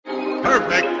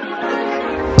Perfect.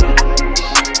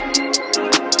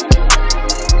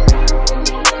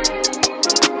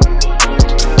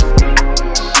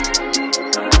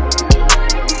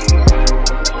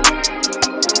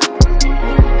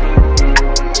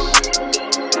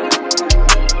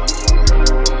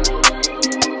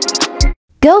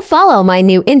 Go follow my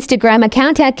new Instagram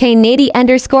account at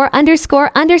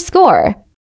knady____.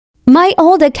 My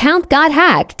old account got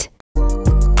hacked.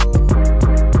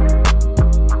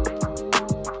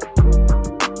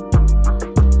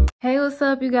 Hey, what's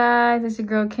up, you guys? It's your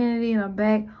girl Kennedy, and I'm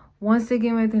back once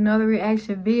again with another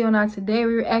reaction video. Now, today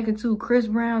we reacted to Chris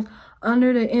Brown's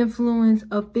Under the Influence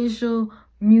official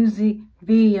music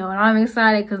video, and I'm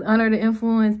excited because Under the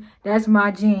Influence, that's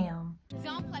my jam.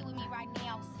 Don't play with me right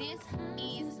now. This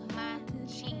is my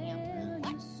jam.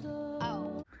 What?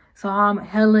 Oh. So I'm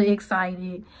hella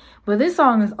excited. But this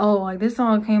song is old. Like, this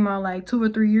song came out like 2 or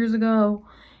 3 years ago.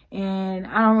 And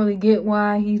I don't really get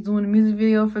why he's doing a music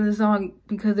video for this song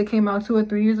because it came out 2 or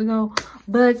 3 years ago.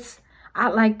 But I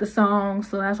like the song,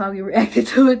 so that's why we reacted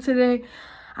to it today.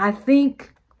 I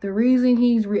think the reason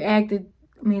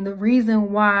the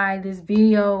reason why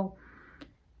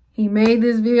he made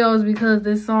this video is because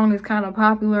this song is kind of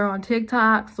popular on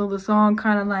TikTok. So the song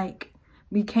kind of like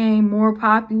became more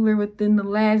popular within the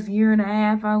last year and a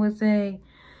half, I would say.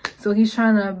 So he's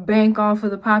trying to bank off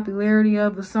of the popularity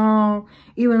of the song,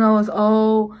 even though it's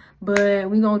old. But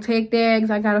we gonna take that because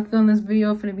I got a feeling this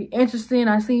video finna be interesting.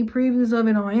 I seen previews of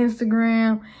it on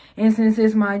Instagram. And since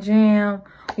it's my jam,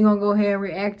 we gonna go ahead and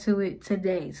react to it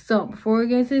today. So before we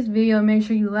get into this video, make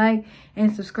sure you like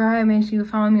and subscribe. Make sure you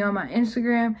follow me on my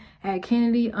Instagram at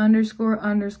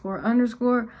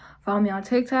Kennedy____. Follow me on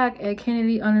TikTok at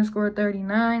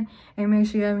Kennedy_39. And make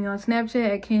sure you have me on Snapchat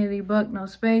at KennedyBuck, no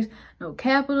space, no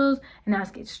capitals. And now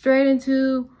let's get straight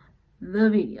into the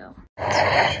video.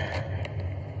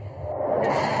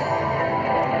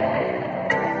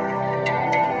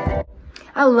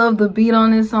 I love the beat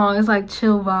on this song. It's like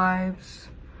chill vibes.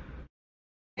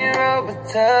 I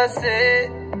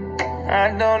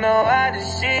don't know why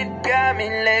this shit got me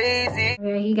lazy.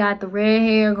 Yeah, he got the red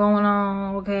hair going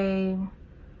on, okay.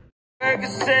 I'm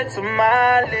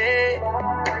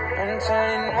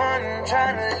turning one,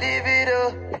 trying to live it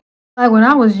up. Like when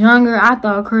I was younger, I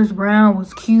thought Chris Brown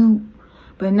was cute.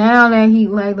 But now that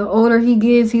the older he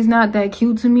gets, he's not that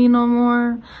cute to me no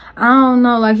more. I don't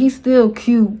know, like he's still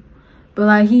cute. But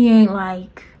like he ain't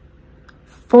like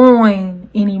foreign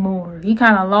anymore. He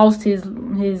kind of lost his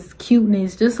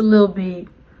cuteness just a little bit.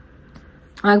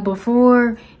 Like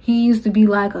before, he used to be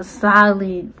like a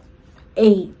solid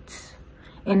 8.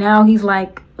 And now he's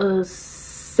like a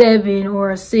 7 or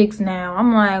a 6 now.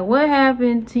 I'm like, what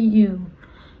happened to you?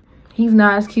 He's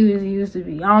not as cute as he used to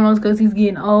be. I don't know if it's because he's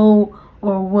getting old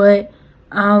or what.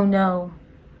 I don't know.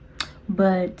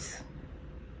 But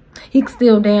he can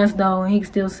still dance though, and he can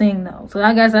still sing though. So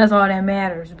I guess that's all that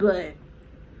matters. But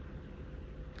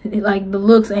like the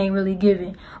looks ain't really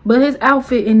giving. But his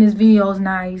outfit in this video is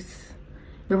nice.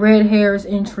 The red hair is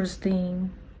interesting.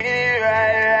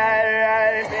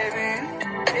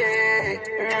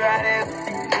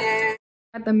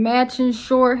 Got the matching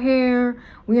short hair.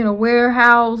 We in a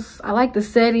warehouse. I like the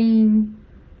setting.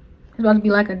 It's about to be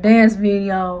like a dance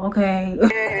video, okay?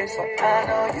 Bring it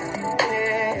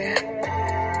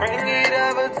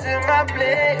over to my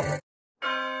place.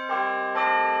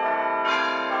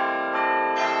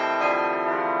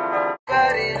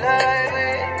 Body like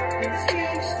it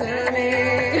speaks to me.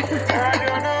 I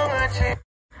don't know what you.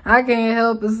 I can't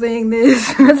help but sing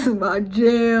this. This is my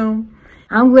jam.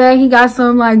 I'm glad he got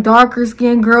some like darker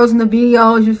skinned girls in the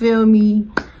videos, you feel me?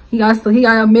 He got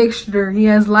a mixture. He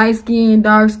has light skin,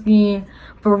 dark skin,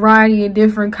 variety of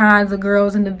different kinds of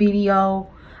girls in the video.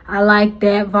 I like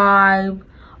that vibe.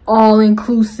 All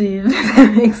inclusive, if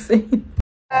that makes sense.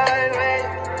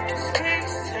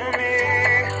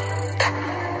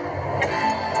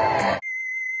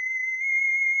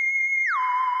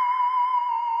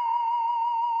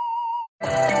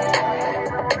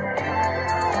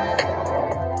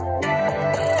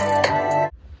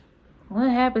 What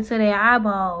happened to their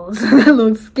eyeballs? That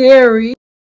looks scary.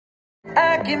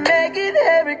 I can make it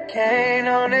hurricane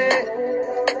on it.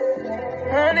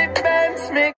 100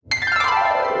 bands make.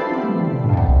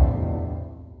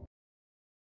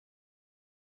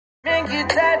 Make you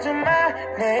tattoo my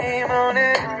name on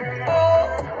it.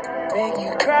 Oh, make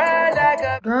you cry like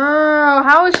a girl.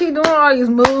 How is she doing all these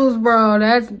moves, bro?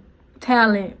 That's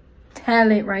talent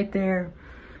right there.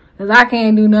 Cause I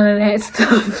can't do none of that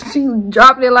stuff. She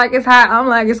dropped it like it's hot. I'm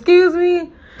like, excuse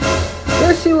me?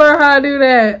 Where she learn how to do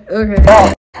that?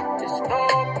 Okay. Just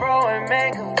go, bro, and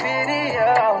make a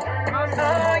video. Oh,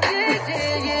 yeah,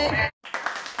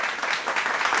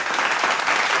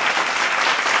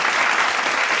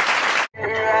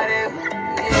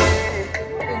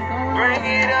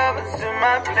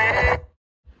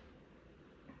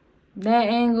 That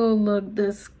angle look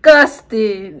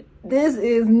disgusted. This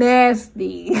is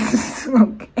nasty. Okay.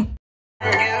 You be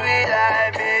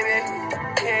like, baby,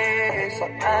 yeah, so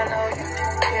I know you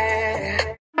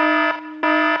care.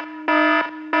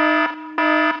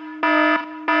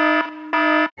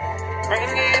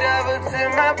 Bring it over to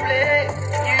my plate.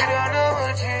 You don't know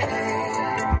what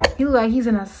you do. He look like he's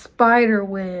in a spider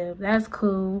web. That's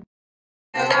cool.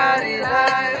 Your body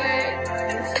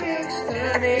like speaks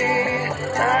to me.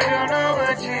 I don't know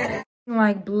what you do.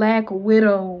 Like Black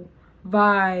Widow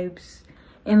vibes,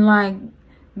 and like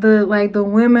the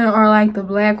women are like the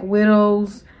Black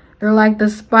Widows. They're like the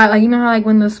spider, like, you know how like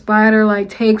when the spider like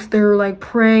takes their like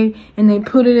prey and they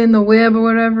put it in the web or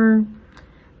whatever.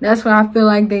 That's what I feel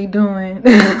like they doing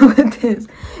with this.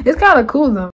 It's kind of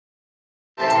cool though.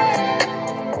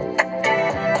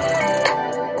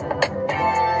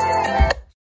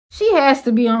 She has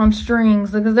to be on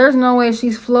strings because there's no way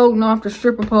she's floating off the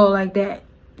stripper pole like that.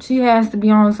 She has to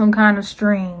be on some kind of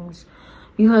strings,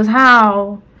 because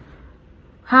how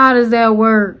does that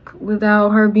work without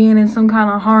her being in some kind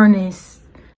of harness?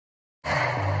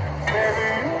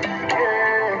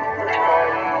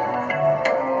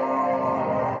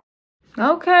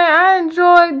 Okay, I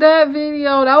enjoyed that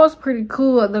video. That was pretty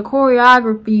cool. The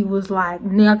choreography was like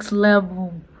next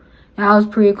level. That was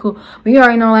pretty cool. But you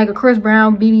already know, like a Chris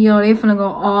Brown video, they finna go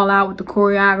all out with the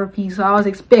choreography. So I was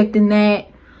expecting that.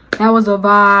 That was a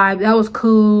vibe. That was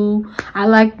cool. I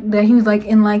like that he was like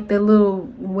in like the little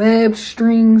web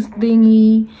strings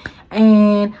thingy.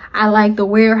 And I like the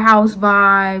warehouse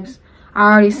vibes.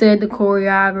 I already said the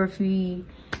choreography.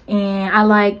 And I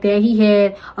like that he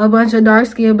had a bunch of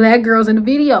dark-skinned black girls in the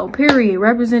video. Period.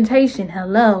 Representation.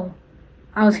 Hello.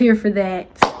 I was here for that.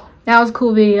 That was a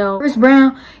cool video. Chris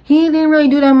Brown, he didn't really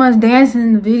do that much dancing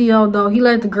in the video, though. He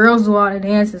let the girls do all the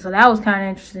dancing. So that was kind of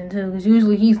interesting, too. Because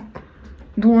usually he's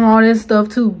doing all this stuff,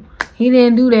 too. He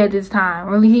didn't do that this time.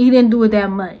 Or he didn't do it that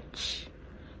much.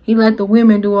 He let the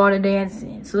women do all the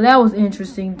dancing. So that was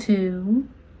interesting, too.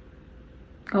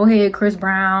 Go ahead, Chris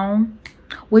Brown.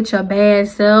 With your bad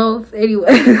self.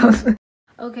 Anyway.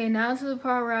 Okay, now to the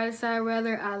part where I decide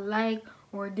whether I like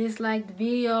or dislike the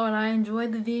video. And I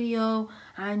enjoyed the video.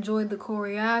 I enjoyed the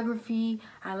choreography.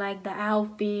 I like the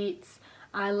outfits.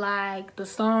 I like the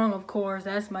song, of course.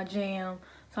 That's my jam.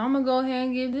 So I'm going to go ahead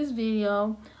and give this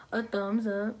video a thumbs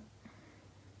up.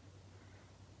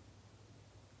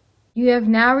 You have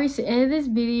now reached the end of this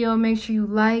video. Make sure you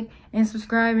like and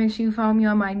subscribe. Make sure you follow me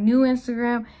on my new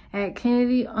Instagram at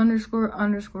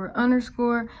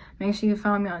Kennedy____. Make sure you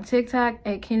follow me on TikTok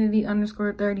at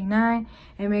Kennedy_39.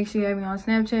 And make sure you have me on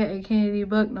Snapchat at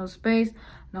KennedyBuck, no space,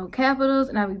 no capitals.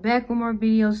 And I'll be back with more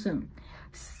videos soon.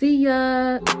 See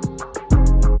ya!